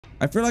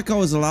I feel like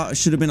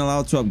should have been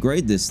allowed to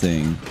upgrade this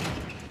thing.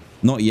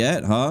 Not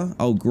yet, huh?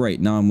 Oh, great.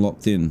 Now I'm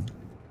locked in.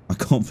 I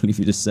can't believe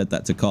you just said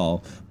that to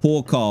Carl.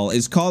 Poor Carl.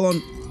 Is Carl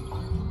on...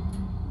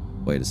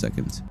 Wait a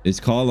second. Is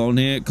Carl on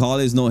here? Carl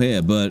is not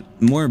here, but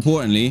more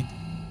importantly,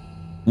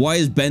 why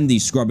is Bendy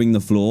scrubbing the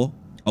floor?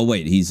 Oh,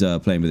 wait. He's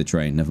playing with the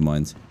train. Never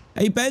mind.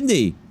 Hey,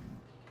 Bendy.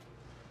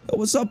 Oh,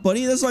 what's up,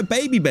 buddy? That's like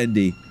baby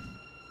Bendy.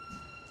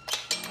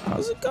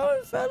 How's it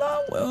going,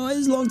 fella? Well,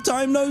 it's long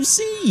time no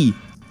see.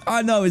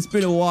 I know, it's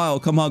been a while.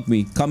 Come hug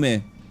me. Come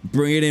here.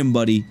 Bring it in,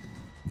 buddy.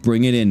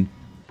 Bring it in.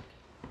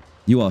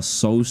 You are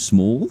so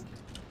small.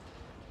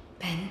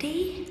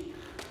 Bendy?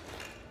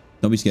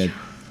 Don't be scared.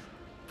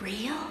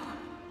 Real?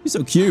 You're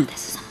so cute. Oh,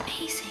 this is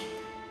amazing.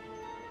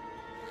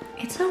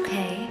 It's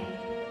okay.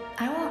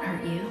 I won't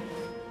hurt you.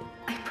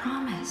 I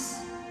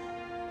promise.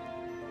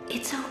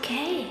 It's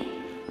okay.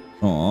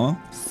 Aw.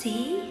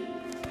 See?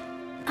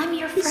 I'm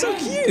your You're friend. so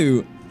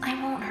cute. I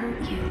won't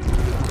hurt you.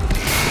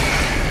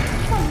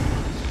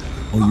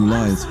 Oh, you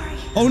lied. I'm sorry.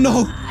 Oh,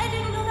 no. I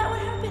didn't know that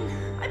would happen.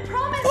 I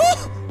promise.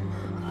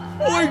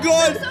 Oh my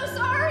God. I'm so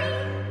sorry.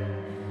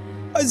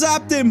 I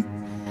zapped him.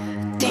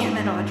 Damn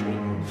it, Audrey.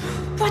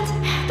 What's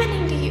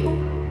happening to you?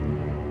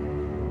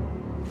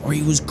 Oh,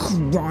 he was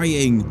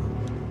crying.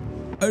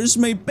 I just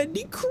made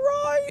Bendy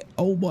cry.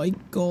 Oh my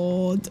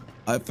God.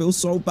 I feel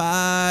so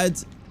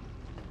bad.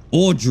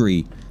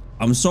 Audrey,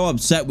 I'm so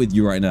upset with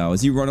you right now.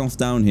 Has he run off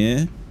down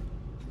here?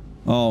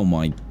 Oh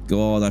my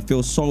God. I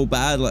feel so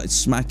bad like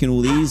smacking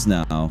all these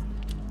now.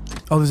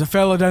 Oh, there's a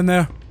fella down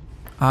there.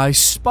 I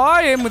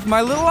spy him with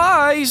my little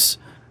eyes.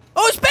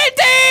 Oh, it's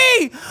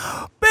Bendy!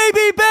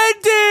 Baby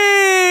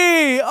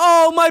Bendy!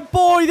 Oh, my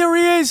boy, there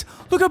he is.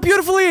 Look how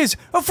beautiful he is.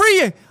 I'll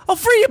free you. I'll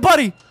free you,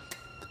 buddy.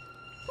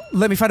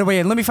 Let me find a way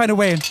in. Let me find a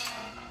way in.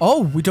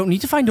 Oh, we don't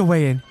need to find a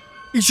way in.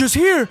 He's just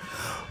here.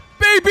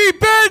 Baby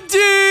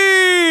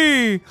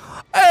Bendy!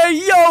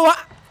 Hey, yo!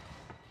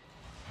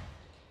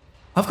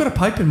 I've got a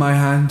pipe in my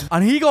hand.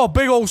 And he got a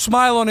big old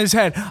smile on his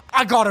head.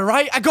 I got it,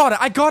 right? I got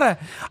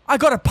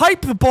to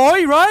pipe the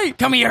boy, right?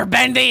 Come here,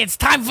 Bendy. It's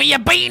time for your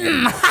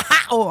beating.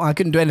 Oh, I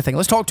couldn't do anything.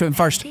 Let's talk to him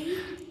first.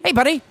 Hey,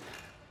 buddy.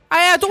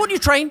 I don't want you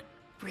train.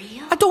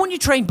 Real? I don't want you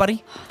train,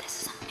 buddy. Oh,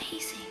 this is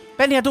amazing.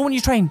 Bendy, I don't want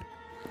you train.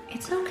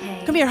 It's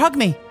okay. Come here, hug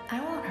me.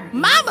 I won't hurt you.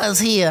 Mama's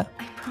here.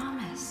 I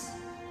promise.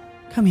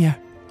 Come here.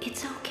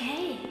 It's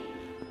okay.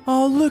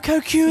 Oh, look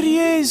how cute he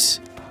is.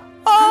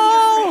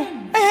 Oh,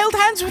 I held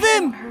hands with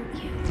him. Hurt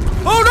you.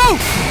 Oh, no.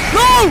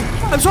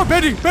 No. I'm sorry,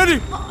 Bendy. Bendy.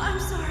 Oh, I'm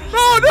sorry.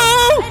 Oh,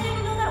 no. I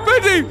didn't know that was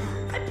Bendy.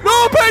 happening.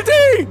 No,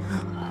 Bendy.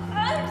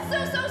 I'm so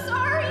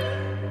sorry.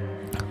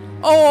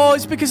 Oh,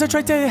 it's because I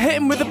tried to hit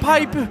him with a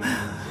pipe.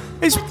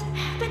 It's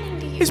Happening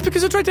to you. It's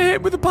because I tried to hit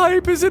him with a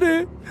pipe, isn't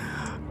it?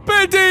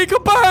 Bendy,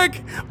 come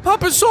back!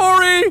 Papa's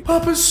sorry!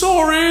 Papa's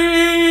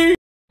sorry!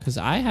 Because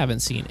I haven't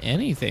seen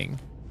anything.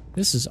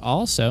 This is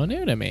all so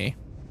new to me.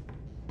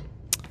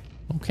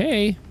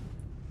 Okay.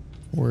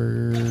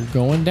 We're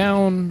going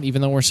down,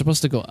 even though we're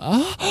supposed to go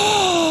up.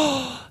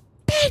 Oh!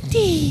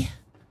 Bendy!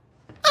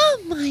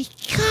 Oh my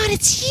God,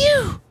 it's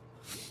you!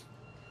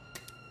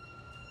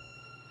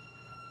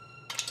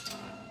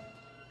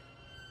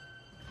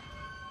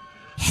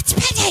 It's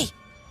Bendy!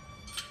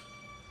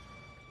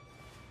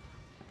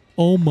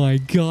 Oh my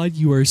God,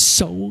 you are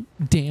so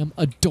damn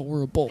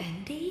adorable.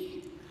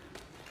 Bendy?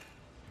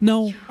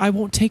 No, I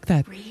won't take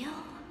that. Real?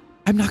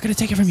 I'm not gonna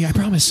take it from you, I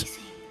promise.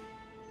 Amazing.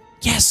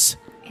 Yes!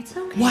 It's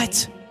okay.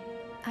 What?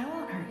 I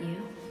won't hurt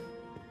you.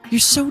 You're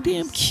so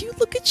damn cute,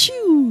 look at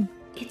you!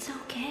 It's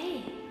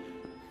okay.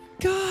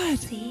 God!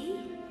 See?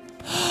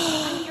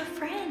 I'm your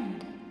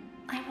friend.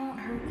 I won't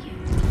hurt you.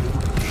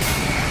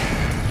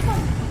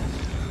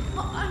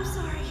 Oh, I'm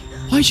sorry.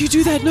 Why'd you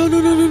do that? No,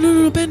 no, no, no, no,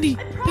 no, Bendy!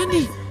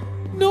 Bendy!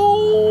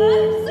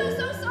 No! I'm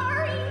so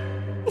sorry.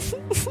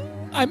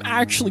 I'm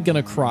actually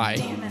gonna cry.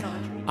 Damn it,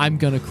 Audrey. I'm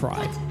gonna cry.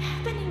 What's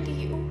happening to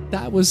you?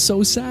 That was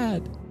so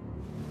sad.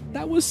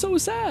 That was so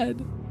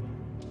sad.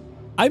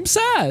 I'm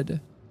sad.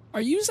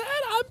 Are you sad?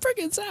 I'm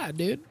freaking sad,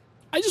 dude.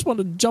 I just want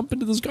to jump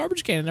into this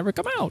garbage can and never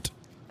come out.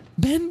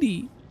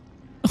 Bendy.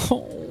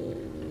 Oh,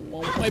 I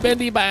want my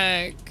Bendy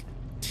back.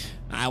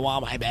 I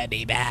want my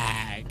Bendy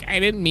back. I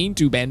didn't mean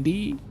to,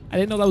 Bendy. I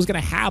didn't know that was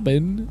going to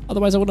happen.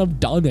 Otherwise, I wouldn't have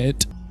done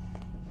it.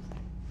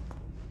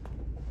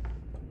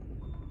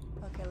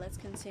 Okay, let's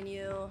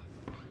continue.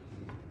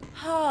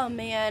 Oh,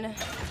 man.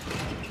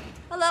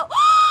 Hello.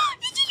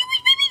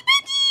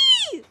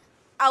 Bendy!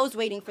 I was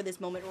waiting for this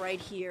moment right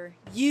here.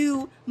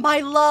 You, my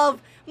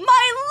love,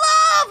 my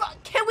love!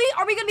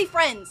 Are we gonna be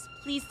friends?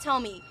 Please tell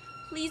me.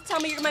 Please tell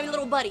me you're my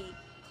little buddy.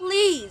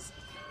 Please.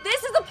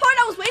 This is the part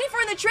I was waiting for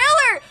in the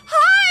trailer.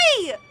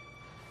 Hi!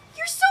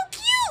 You're so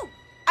cute.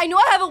 I know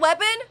I have a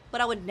weapon,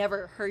 but I would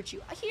never hurt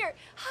you. Here.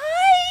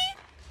 Hi!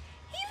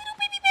 Hey, little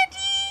baby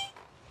Bendy.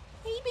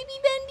 Hey, baby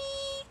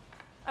Bendy.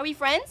 Are we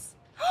friends?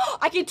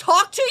 I can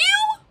talk to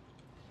you?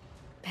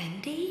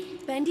 Bendy?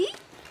 Bendy?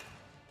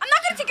 I'm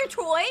not gonna take your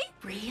toy.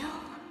 Real?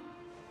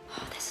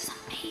 Oh, this is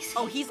amazing.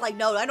 Oh, he's like,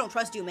 no, I don't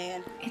trust you,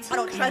 man. It's I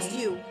don't okay. trust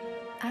you.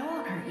 I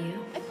won't hurt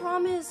you. I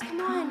promise. I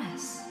Come on.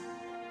 promise.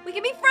 We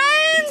can be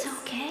friends. It's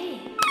okay.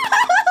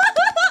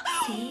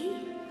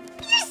 See?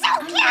 You're so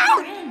I'm cute.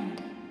 your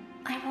friend.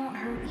 I won't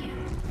hurt you.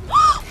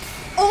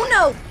 Oh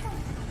no.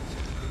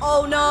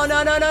 Oh no,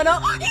 no, no, no, no.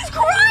 He's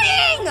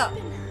crying.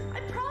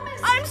 I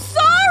promise. I'm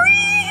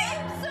sorry.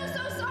 I'm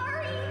so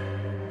sorry.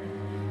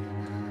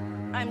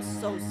 I'm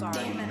so sorry.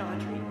 Damn it,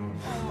 Audrey.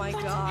 Oh my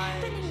What's god.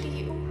 happening to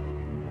you?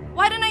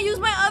 Why didn't I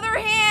use my other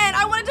hand?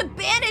 I wanted to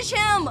banish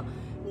him.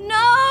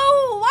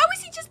 No. Why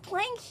was he just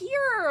playing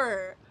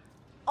here?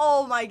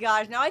 Oh my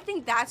gosh. Now I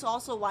think that's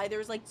also why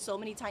there's like so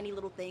many tiny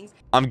little things.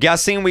 I'm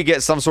guessing we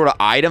get some sort of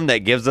item that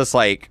gives us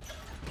like,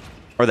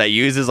 or that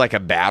uses like a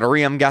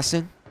battery, I'm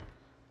guessing.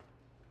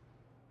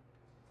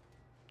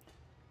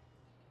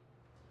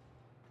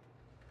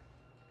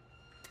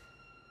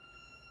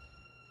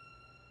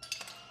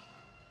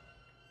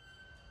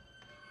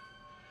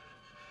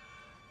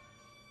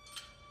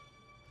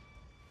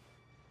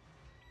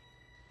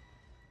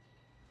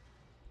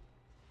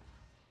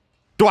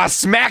 Do I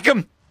smack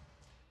him?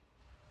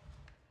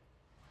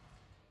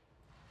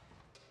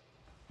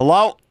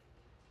 Hello?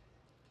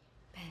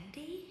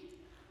 Bendy?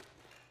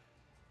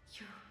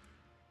 You're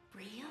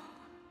real?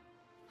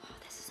 Oh,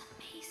 this is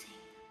amazing.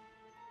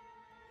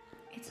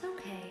 It's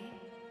okay.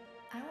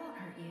 I won't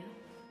hurt you.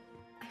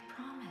 I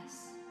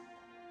promise.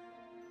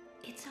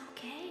 It's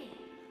okay.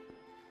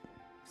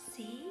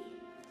 See?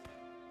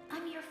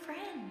 I'm your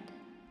friend.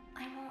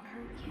 I won't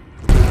hurt you.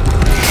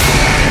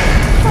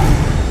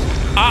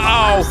 Uh-oh.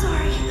 I'm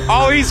sorry.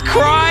 Oh, he's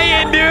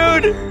crying,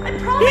 dude. I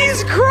promise.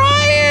 He's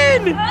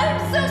crying. I'm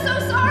so sorry.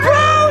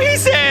 Bro, he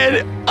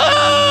said,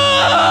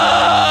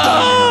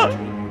 oh!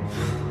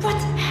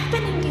 What's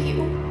happening to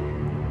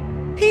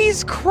you?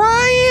 He's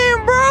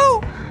crying,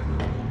 bro.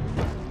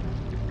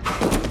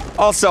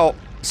 Also,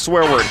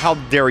 swear word. How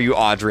dare you,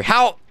 Audrey?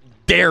 How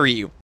dare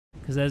you?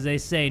 Because as they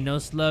say, no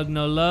slug,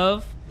 no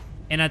love.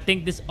 And I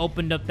think this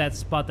opened up that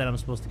spot that I'm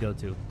supposed to go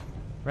to.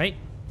 Right?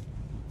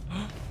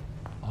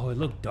 Oh, it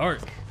looked dark.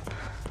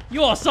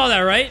 You all saw that,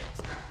 right?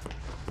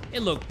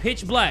 It looked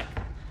pitch black.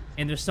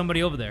 And there's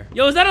somebody over there.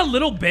 Yo, is that a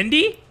little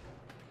Bendy?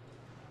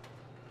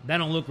 That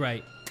don't look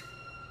right.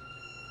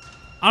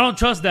 I don't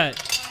trust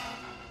that.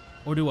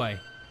 Or do I?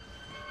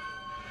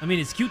 I mean,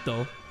 it's cute,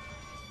 though.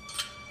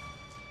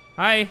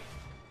 Hi.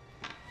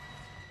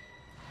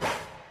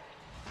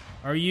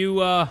 Are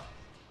you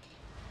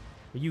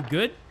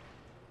good?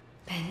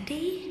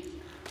 Bendy?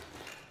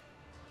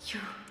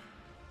 You're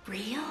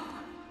real?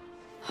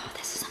 Oh,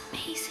 this is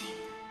amazing.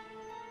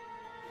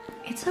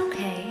 It's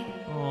okay.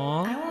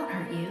 Aww. I won't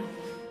hurt you.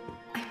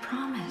 I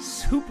promise.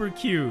 Super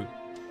cute.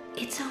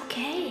 It's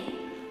okay.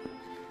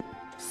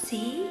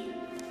 See?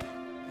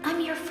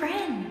 I'm your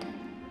friend.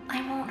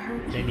 I won't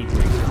hurt you. They need to.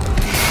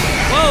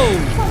 Whoa!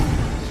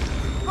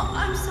 Oh,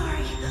 I'm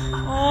sorry.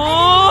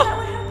 Aww. I didn't know that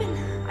would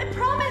happen. I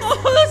promise.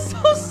 Oh, that's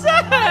so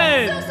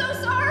sad! I'm so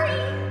sorry.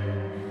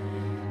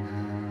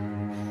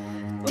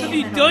 What have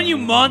you done, you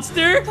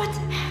monster? What's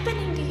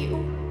happening to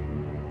you?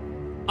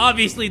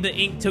 Obviously, the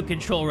ink took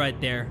control right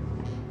there.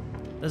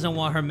 Doesn't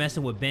want her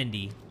messing with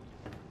Bendy.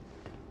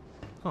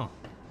 Huh.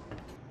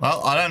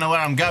 Well, I don't know where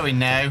I'm going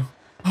now.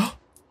 Bendy!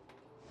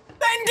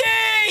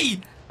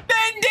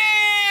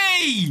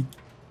 Bendy!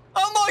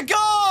 Oh my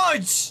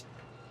god!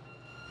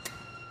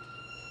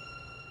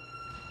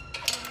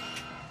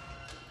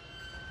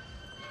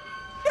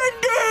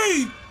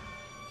 Bendy!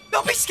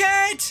 Don't be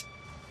scared!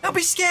 Don't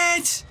be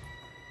scared!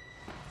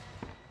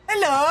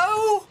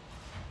 Hello?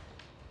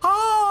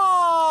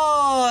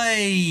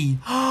 Hi!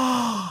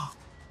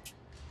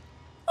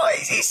 Oh,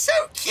 he's so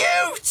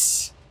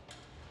cute!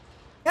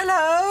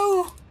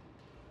 Hello?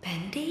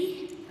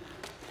 Bendy?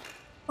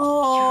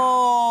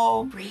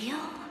 Oh. Real?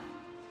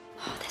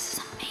 Oh, this is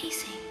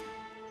amazing.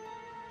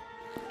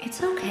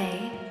 It's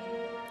okay.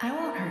 I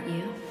won't hurt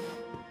you.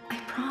 I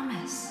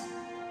promise.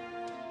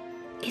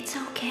 It's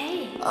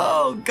okay.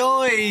 Oh,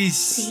 guys.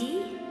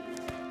 See?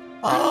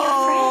 I'm your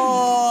friend.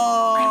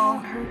 I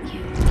won't hurt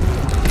you.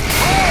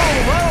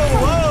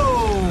 Whoa,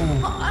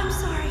 whoa. Oh, I'm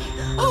sorry.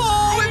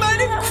 Oh, we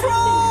made him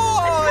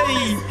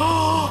cry.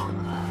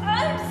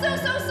 I'm so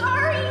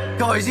sorry.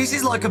 Guys, this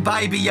is like a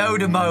Baby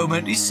Yoda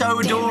moment. He's so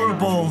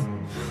adorable.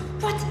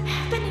 What's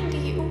happening to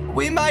you?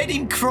 We made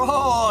him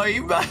cry.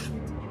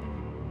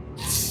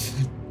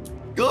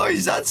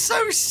 Guys, that's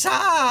so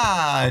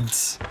sad.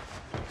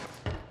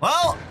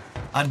 Well,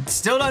 I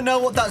still don't know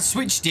what that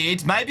switch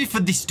did. Maybe for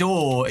this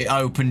door it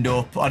opened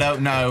up. I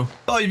don't know.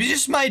 Guys, we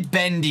just made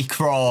Bendy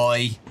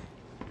cry.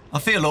 I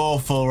feel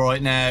awful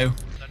right now.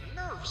 The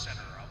nerve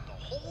center of the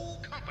whole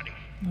company.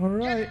 All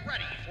right. Get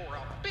ready for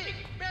a big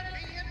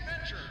Bendy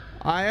adventure.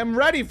 I am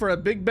ready for a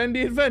big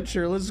Bendy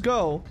adventure. Let's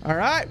go. All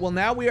right. Well,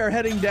 now we are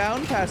heading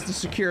down past the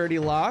security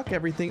lock.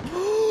 Everything.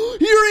 Here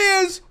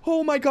he is.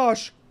 Oh my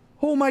gosh.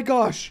 Oh my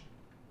gosh.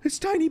 It's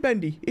Tiny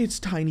Bendy. It's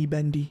Tiny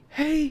Bendy.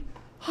 Hey.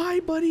 Hi,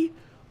 buddy.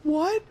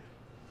 What?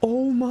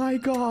 Oh my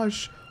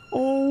gosh.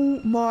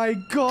 Oh my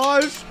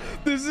gosh.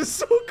 This is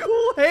so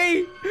cool.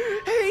 Hey.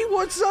 Hey,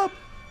 what's up?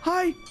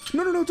 Hi.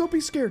 No, don't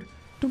be scared.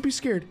 Don't be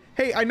scared.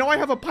 Hey, I know I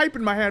have a pipe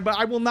in my hand, but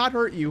I will not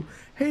hurt you.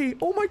 Hey,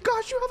 oh my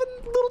gosh, you have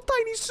a little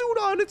tiny suit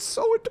on. It's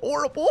so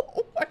adorable.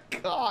 Oh my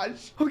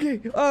gosh.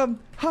 Okay,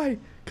 hi.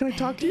 Can I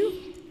talk to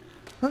you?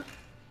 Huh?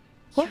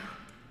 What?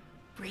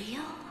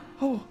 Real?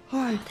 Oh,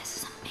 hi. This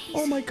is amazing.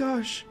 Oh my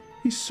gosh.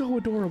 He's so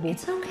adorable.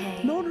 It's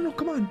okay. No,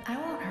 come on. I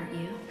won't hurt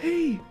you.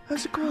 Hey,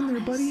 how's it going there,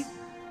 buddy?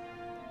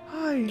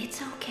 Hi.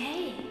 It's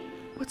okay.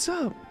 What's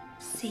up?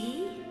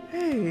 See?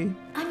 Hey.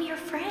 I'm your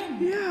friend.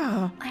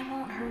 Yeah. I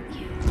won't hurt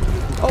you.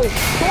 Oh,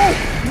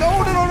 no,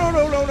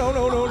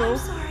 I'm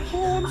sorry.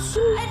 Oh, I'm so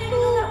I didn't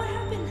know that would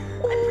happen.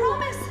 I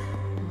promise.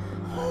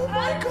 Oh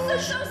my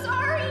gosh. I'm so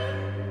sorry.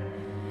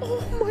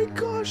 Oh my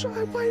gosh.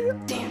 Why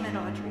Damn it,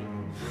 Audrey.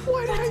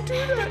 did I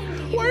do that?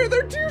 Why are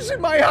there tears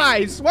in my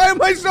eyes? Why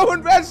am I so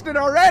invested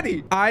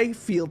already? I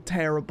feel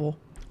terrible.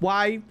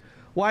 Why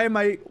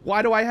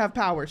do I have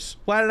powers?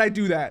 Why did I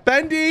do that?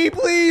 Bendy,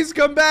 please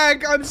come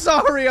back. I'm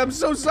sorry. I'm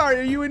so sorry.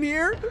 Are you in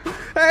here?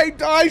 Hey,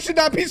 I should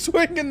not be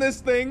swinging this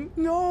thing.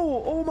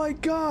 No. Oh my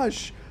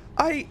gosh.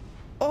 I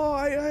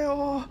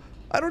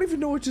don't even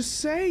know what to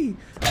say.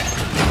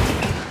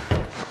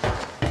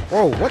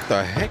 Whoa, what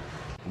the heck?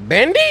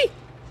 Bendy?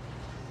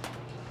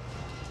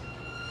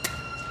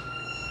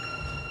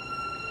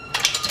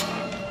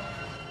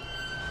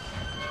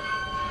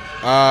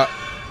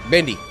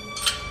 Bendy.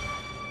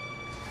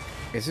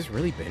 Is this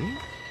really Bendy?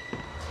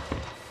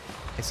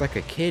 It's like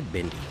a kid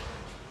Bendy.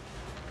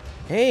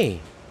 Hey.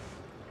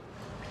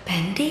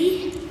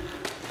 Bendy?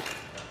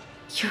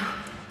 You're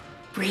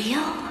real?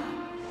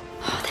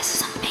 Oh, this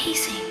is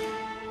amazing.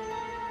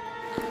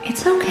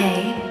 It's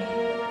okay.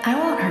 I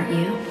won't hurt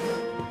you.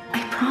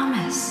 I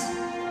promise.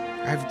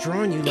 I've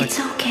drawn you like It's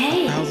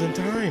okay. 1,000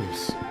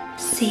 times.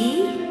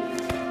 See?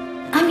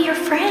 I'm your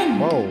friend.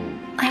 Whoa.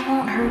 I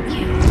won't hurt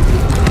you.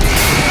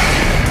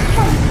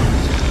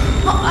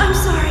 Oh, I'm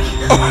sorry.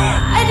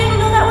 I didn't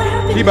know that would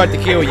happen. He about to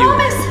kill I you.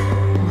 promise.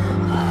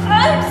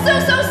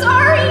 I'm so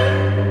sorry.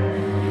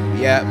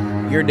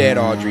 Yeah, you're dead,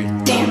 Audrey.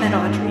 Damn it,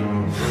 Audrey.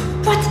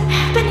 What's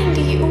happening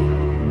to you?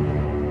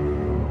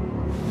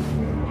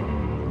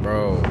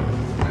 Bro,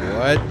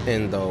 what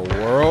in the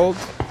world?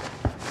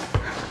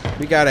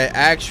 We got an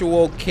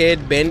actual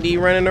kid Bendy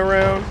running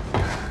around?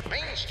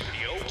 Main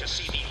studio to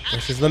see the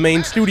This is the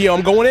main studio.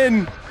 I'm going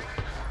in.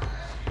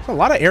 There's a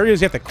lot of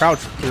areas you have to crouch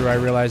through, I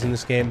realize, in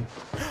this game.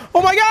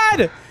 Oh my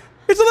god!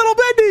 It's a little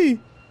Bendy!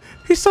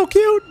 He's so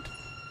cute!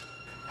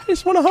 I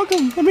just want to hug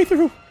him. Let me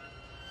through.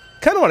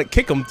 Kind of want to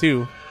kick him,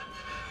 too.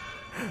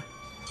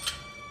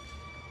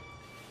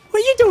 What are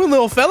you doing,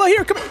 little fella?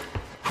 Here, come.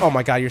 Oh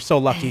my god, you're so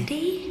lucky.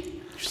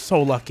 Bendy? You're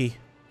so lucky.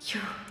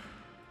 You're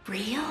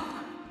real?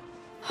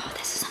 Oh,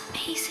 this is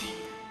amazing.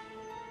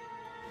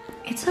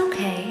 It's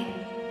okay.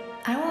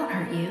 I won't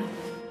hurt you.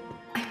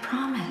 I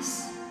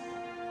promise.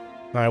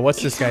 Alright,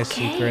 what's this It's guy's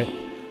okay. secret?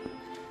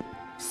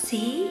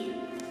 See?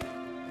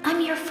 I'm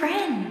your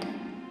friend.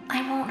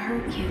 I won't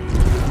hurt you.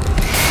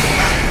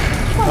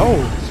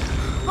 Oh.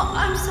 Oh,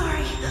 I'm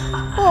sorry.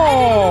 I Oh.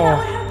 didn't know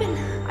that would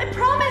happen. I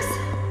promise.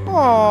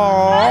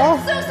 Aww.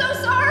 I'm so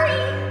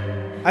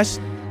sorry. I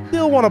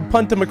still want to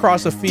punt him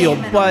across the field,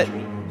 Damn it, but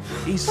Audrey.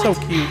 he's so What's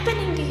cute.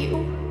 happening to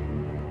you?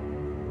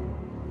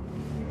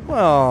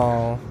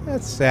 Oh,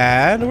 that's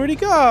sad. Where'd he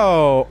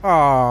go?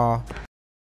 Aw.